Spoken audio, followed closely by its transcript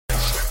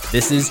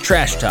This is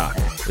Trash Talk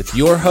with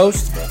your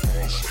host,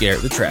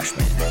 Garrett the Trash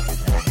Man.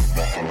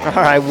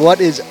 All right,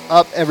 what is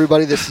up,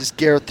 everybody? This is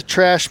Garrett the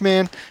Trash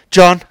Man.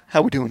 John,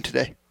 how we doing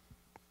today?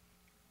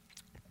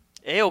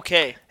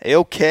 A-okay.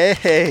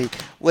 A-okay.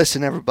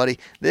 Listen, everybody,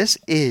 this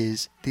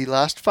is the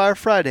last Fire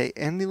Friday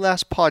and the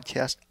last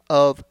podcast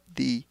of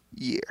the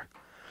year.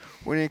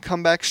 We're going to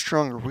come back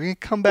stronger. We're going to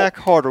come back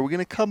harder. We're going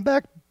to come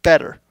back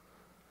better.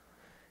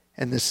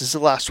 And this is the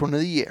last one of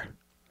the year.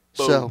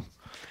 Boom. So,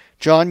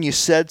 John, you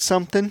said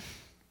something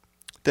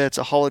that's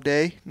a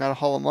holiday, not a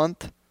hollow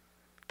month.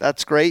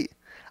 That's great.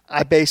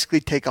 I basically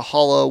take a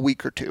hollow a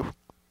week or two.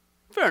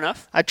 Fair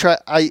enough. I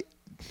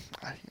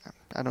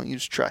don't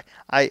use try.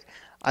 I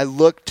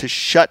look to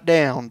shut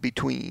down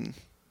between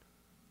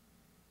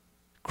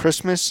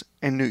Christmas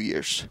and New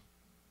Year's.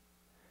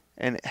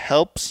 And it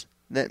helps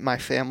that my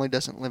family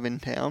doesn't live in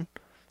town.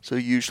 So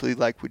usually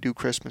like we do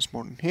Christmas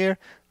morning here,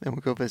 then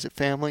we go visit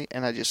family,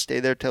 and I just stay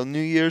there till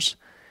New Year's,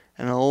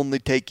 and I'll only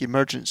take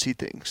emergency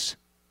things.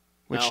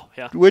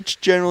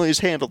 Which generally is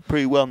handled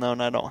pretty well now,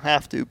 and I don't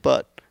have to,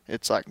 but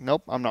it's like,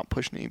 nope, I'm not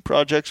pushing any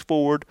projects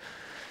forward.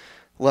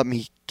 Let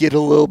me get a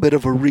little bit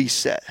of a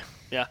reset.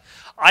 Yeah.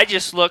 I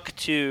just look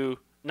to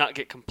not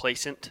get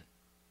complacent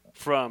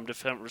from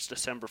December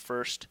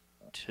 1st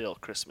till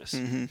Christmas.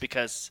 Mm-hmm.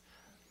 Because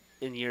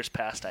in years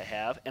past I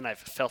have, and I've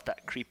felt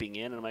that creeping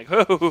in, and I'm like,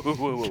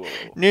 whoa.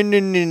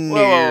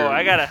 No.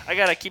 I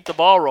gotta keep the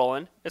ball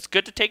rolling. It's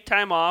good to take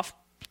time off,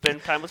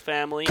 spend time with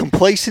family.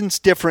 Complacent's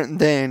different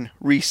than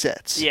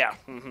resets. Yeah.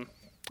 Mm-hmm.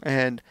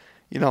 And,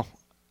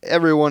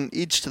 everyone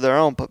each to their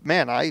own, but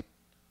man, I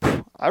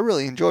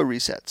really enjoy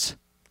resets.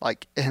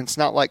 Like, and it's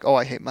not like, oh,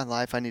 I hate my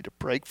life, I need a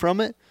break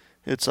from it.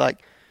 It's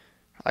like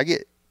I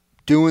get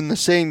doing the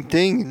same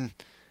thing and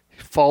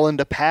fall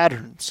into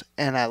patterns,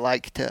 and I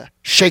like to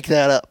shake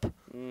that up.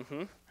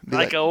 Mm-hmm.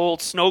 Like an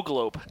old snow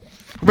globe.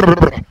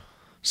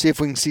 See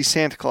if we can see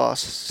Santa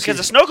Claus. Because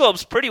the snow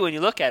globe's pretty when you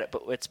look at it,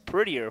 but it's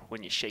prettier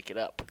when you shake it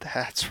up.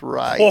 That's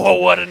right.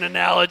 Oh, what an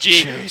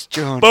analogy. Jeez,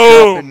 John,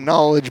 Boom. dropping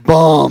knowledge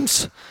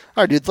bombs.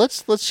 All right, dude,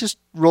 let's just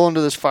roll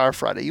into this Fire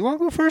Friday. You want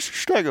to go first, or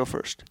should I go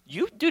first?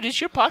 Dude,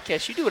 it's your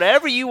podcast. You do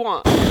whatever you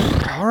want.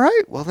 All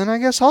right, well, then I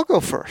guess I'll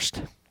go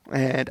first.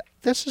 And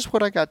this is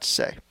what I got to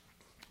say.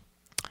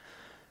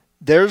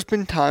 There's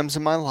been times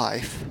in my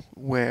life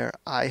where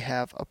I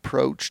have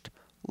approached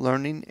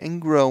learning and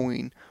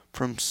growing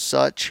from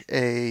such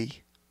a,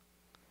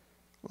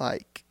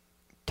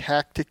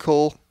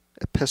 tactical,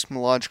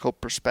 epistemological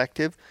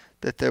perspective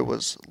that there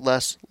was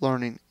less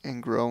learning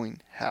and growing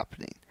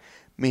happening.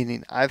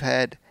 Meaning I've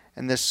had,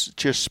 and this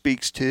just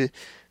speaks to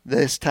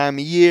this time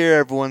of year,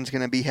 everyone's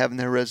going to be having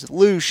their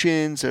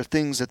resolutions or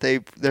things that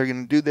they're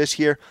going to do this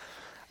year.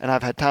 And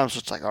I've had times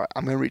where it's like, all right,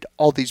 I'm going to read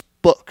all these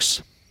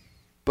books.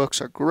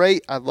 Books are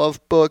great. I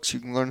love books.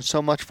 You can learn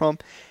so much from.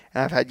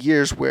 And I've had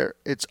years where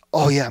it's,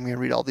 oh yeah, I'm going to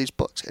read all these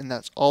books. And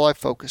that's all I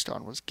focused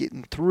on was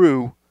getting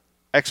through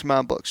X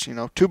amount of books,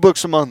 2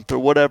 books a month or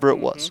whatever it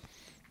was.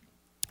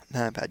 And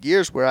then I've had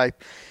years where I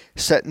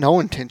set no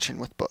intention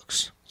with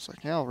books. It's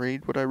like, yeah, I'll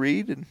read what I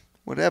read and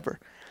whatever.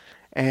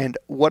 And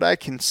what I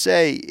can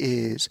say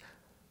is,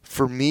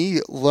 for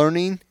me,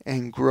 learning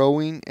and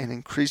growing and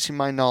increasing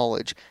my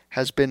knowledge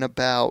has been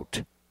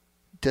about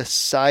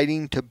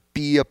deciding to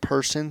be a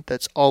person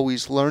that's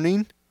always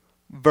learning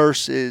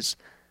versus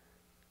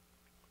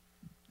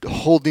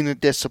holding a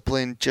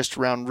discipline just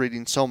around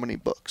reading so many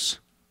books.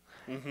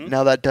 Mm-hmm.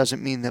 Now, that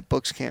doesn't mean that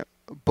books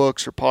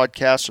or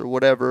podcasts or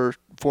whatever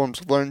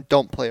forms of learning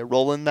don't play a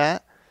role in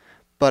that.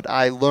 But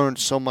I learned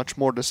so much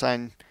more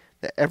deciding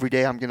that every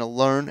day I'm going to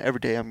learn, every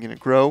day I'm going to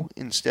grow,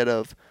 instead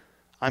of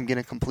I'm going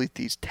to complete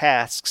these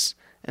tasks,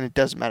 and it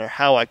doesn't matter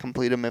how I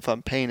complete them if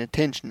I'm paying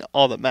attention.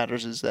 All that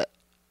matters is that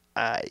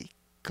I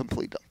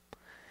complete them.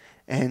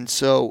 And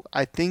so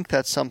I think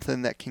that's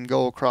something that can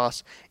go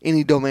across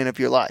any domain of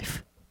your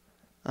life,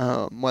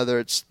 whether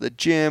it's the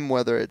gym,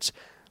 whether it's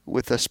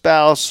with a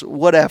spouse,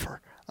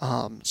 whatever.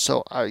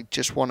 So I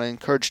just want to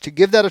encourage to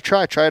give that a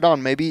try. Try it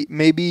on.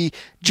 Maybe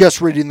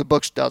just reading the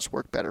books does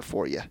work better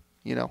for you,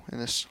 in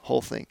this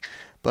whole thing.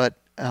 But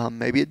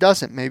maybe it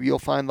doesn't. Maybe you'll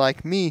find,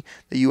 like me,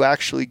 that you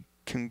actually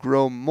can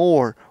grow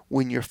more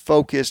when you're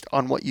focused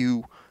on what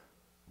you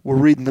were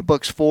reading the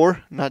books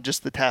for, not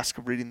just the task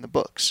of reading the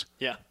books.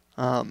 Yeah.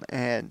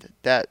 And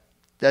that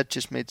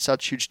just made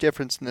such huge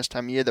difference in this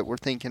time of year that we're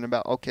thinking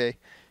about, okay,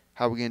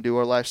 how are we going to do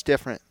our lives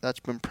different?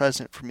 That's been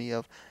present for me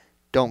of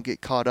don't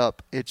get caught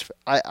up.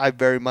 I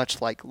very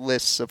much like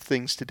lists of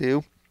things to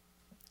do,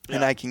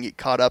 and I can get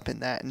caught up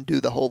in that and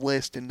do the whole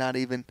list and not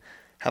even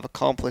have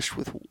accomplished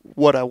with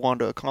what I want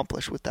to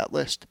accomplish with that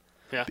list.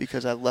 Yeah.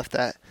 Because I left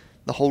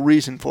the whole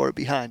reason for it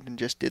behind and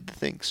just did the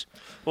things.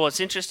 Well,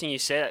 it's interesting you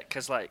say that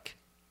because,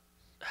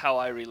 how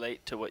I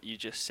relate to what you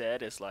just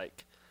said is,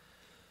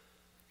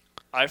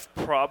 I've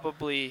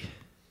I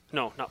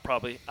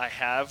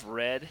have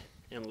read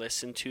and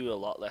listened to a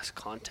lot less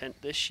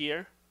content this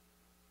year,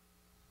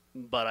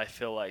 but I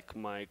feel like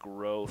my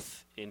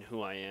growth in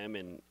who I am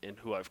and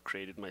who I've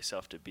created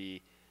myself to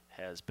be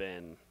has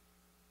been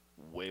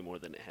way more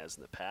than it has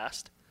in the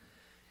past.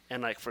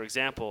 And like, for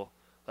example,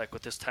 like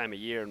with this time of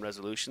year and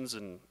resolutions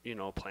and, you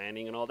know,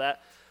 planning and all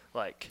that,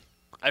 like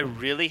I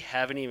really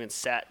haven't even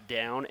sat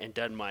down and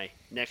done my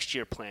next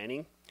year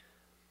planning,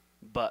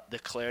 but the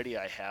clarity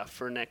I have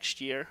for next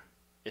year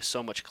is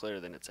so much clearer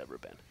than it's ever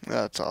been.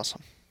 That's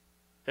awesome.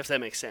 If that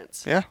makes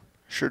sense. Yeah,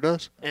 sure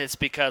does. And it's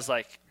because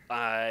like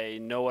I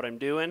know what I'm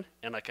doing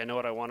and like I know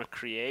what I want to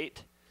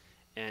create,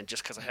 and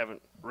just because I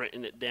haven't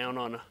written it down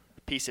on a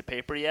piece of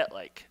paper yet,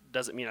 like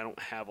doesn't mean I don't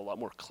have a lot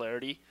more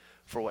clarity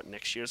for what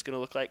next year is going to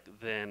look like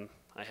than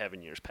I have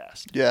in years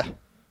past. Yeah.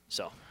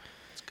 So,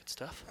 it's good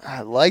stuff.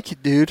 I like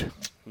it, dude.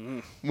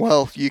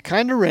 Well, you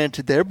kind of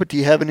ranted there, but do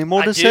you have any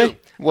more to say?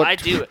 What? I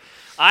do.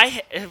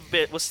 I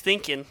was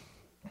thinking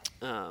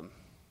the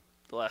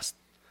last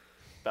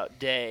about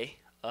day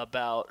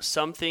about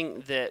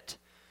something that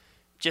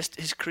just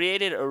has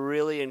created a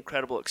really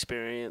incredible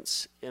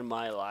experience in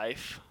my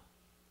life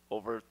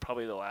over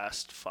probably the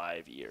last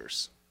 5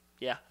 years.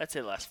 Yeah, I'd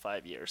say the last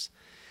 5 years.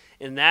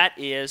 And that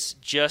is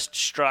just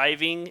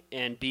striving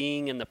and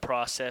being in the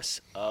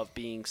process of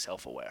being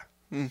self-aware.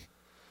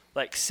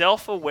 Like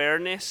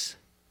self-awareness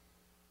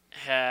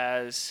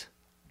has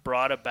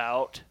brought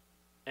about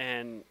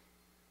and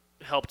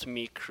helped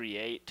me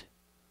create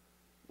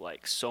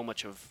like so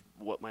much of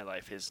what my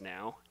life is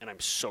now, and I'm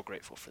so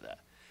grateful for that.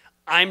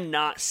 I'm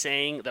not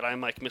saying that I'm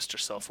like Mr.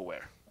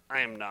 Self-Aware. I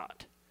am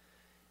not.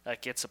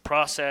 Like it's a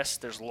process.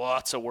 There's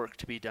lots of work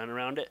to be done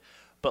around it.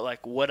 But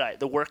like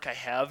the work I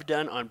have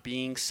done on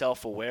being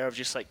self-aware of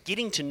just like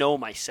getting to know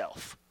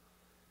myself,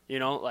 you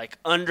know, like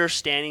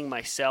understanding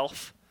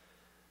myself,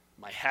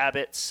 my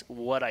habits,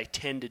 what I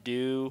tend to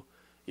do,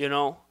 you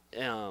know,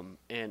 and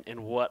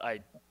what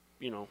I,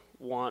 you know,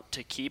 want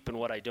to keep and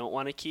what I don't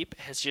want to keep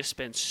has just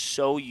been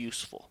so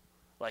useful,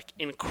 like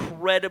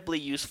incredibly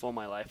useful in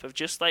my life of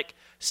just like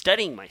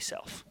studying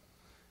myself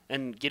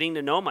and getting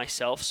to know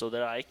myself so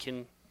that I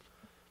can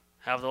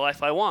have the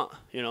life I want,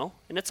 you know,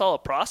 and it's all a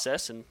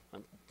process, and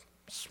I'm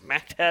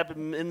smack dab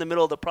in the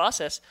middle of the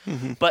process.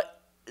 But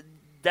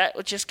that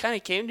just kind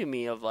of came to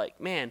me of like,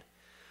 man,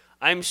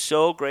 I'm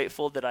so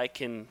grateful that I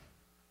can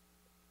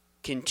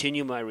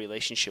continue my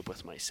relationship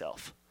with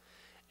myself.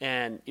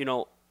 And, you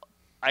know,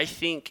 I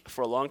think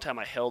for a long time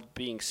I held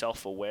being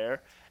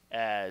self-aware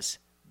as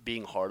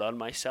being hard on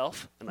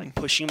myself and like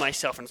pushing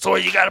myself, and so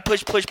you got to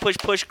push,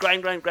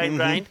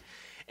 grind.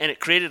 And it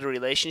created a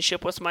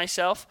relationship with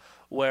myself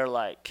where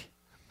like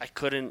I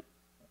couldn't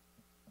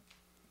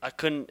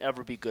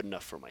ever be good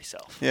enough for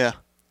myself. Yeah.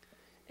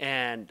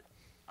 And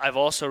I've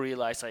also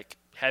realized like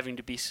having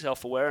to be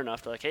self-aware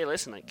enough to like, hey,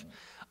 listen, like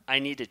I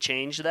need to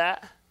change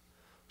that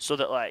so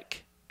that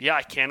like, yeah,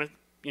 I can,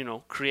 you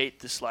know,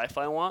 create this life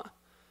I want,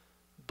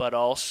 but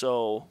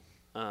also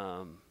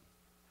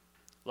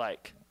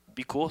like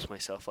be cool with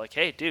myself. Like,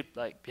 hey, dude,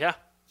 like, yeah,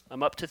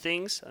 I'm up to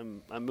things.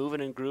 I'm moving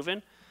and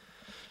grooving,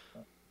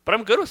 but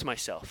I'm good with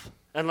myself.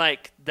 And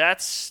like,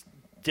 that's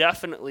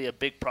definitely a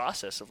big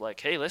process of like,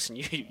 hey, listen,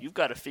 you've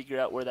got to figure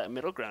out where that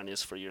middle ground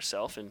is for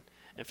yourself and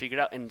figure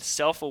it out. And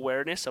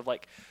self-awareness of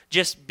like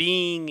just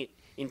being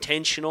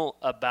intentional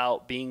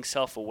about being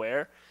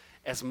self-aware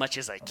as much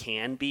as I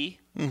can be.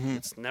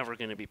 It's never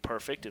going to be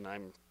perfect. And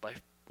I'm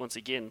once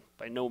again,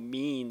 by no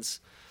means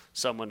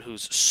someone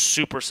who's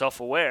super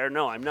self-aware.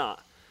 No, I'm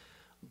not.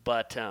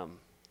 But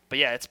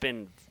yeah, it's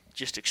been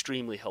just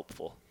extremely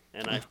helpful.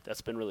 And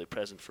that's been really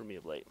present for me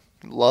of late.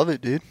 Love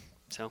it, dude.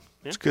 So,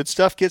 yeah. It's good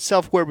stuff. Get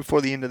self-aware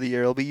before the end of the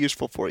year. It'll be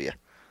useful for you.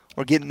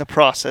 Or get in the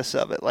process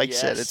of it. Like you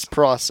said, it's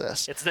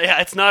process.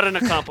 It's not an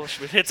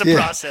accomplishment. It's a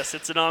process.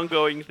 It's an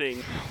ongoing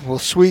thing. Well,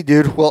 sweet,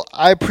 dude. Well,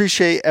 I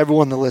appreciate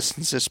everyone that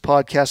listens to this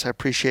podcast. I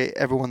appreciate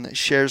everyone that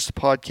shares the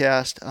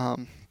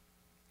podcast.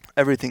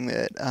 Everything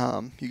that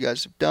you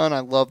guys have done.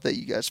 I love that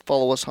you guys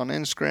follow us on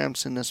Instagram,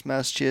 send us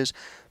messages.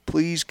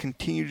 Please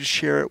continue to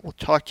share it. We'll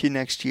talk to you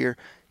next year.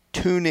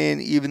 Tune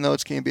in, even though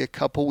it's going to be a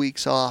couple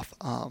weeks off.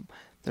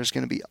 There's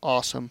going to be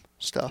awesome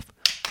stuff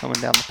coming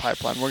down the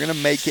pipeline. We're going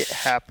to make it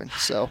happen.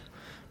 So,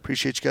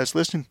 appreciate you guys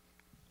listening.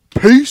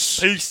 Peace.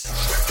 Peace.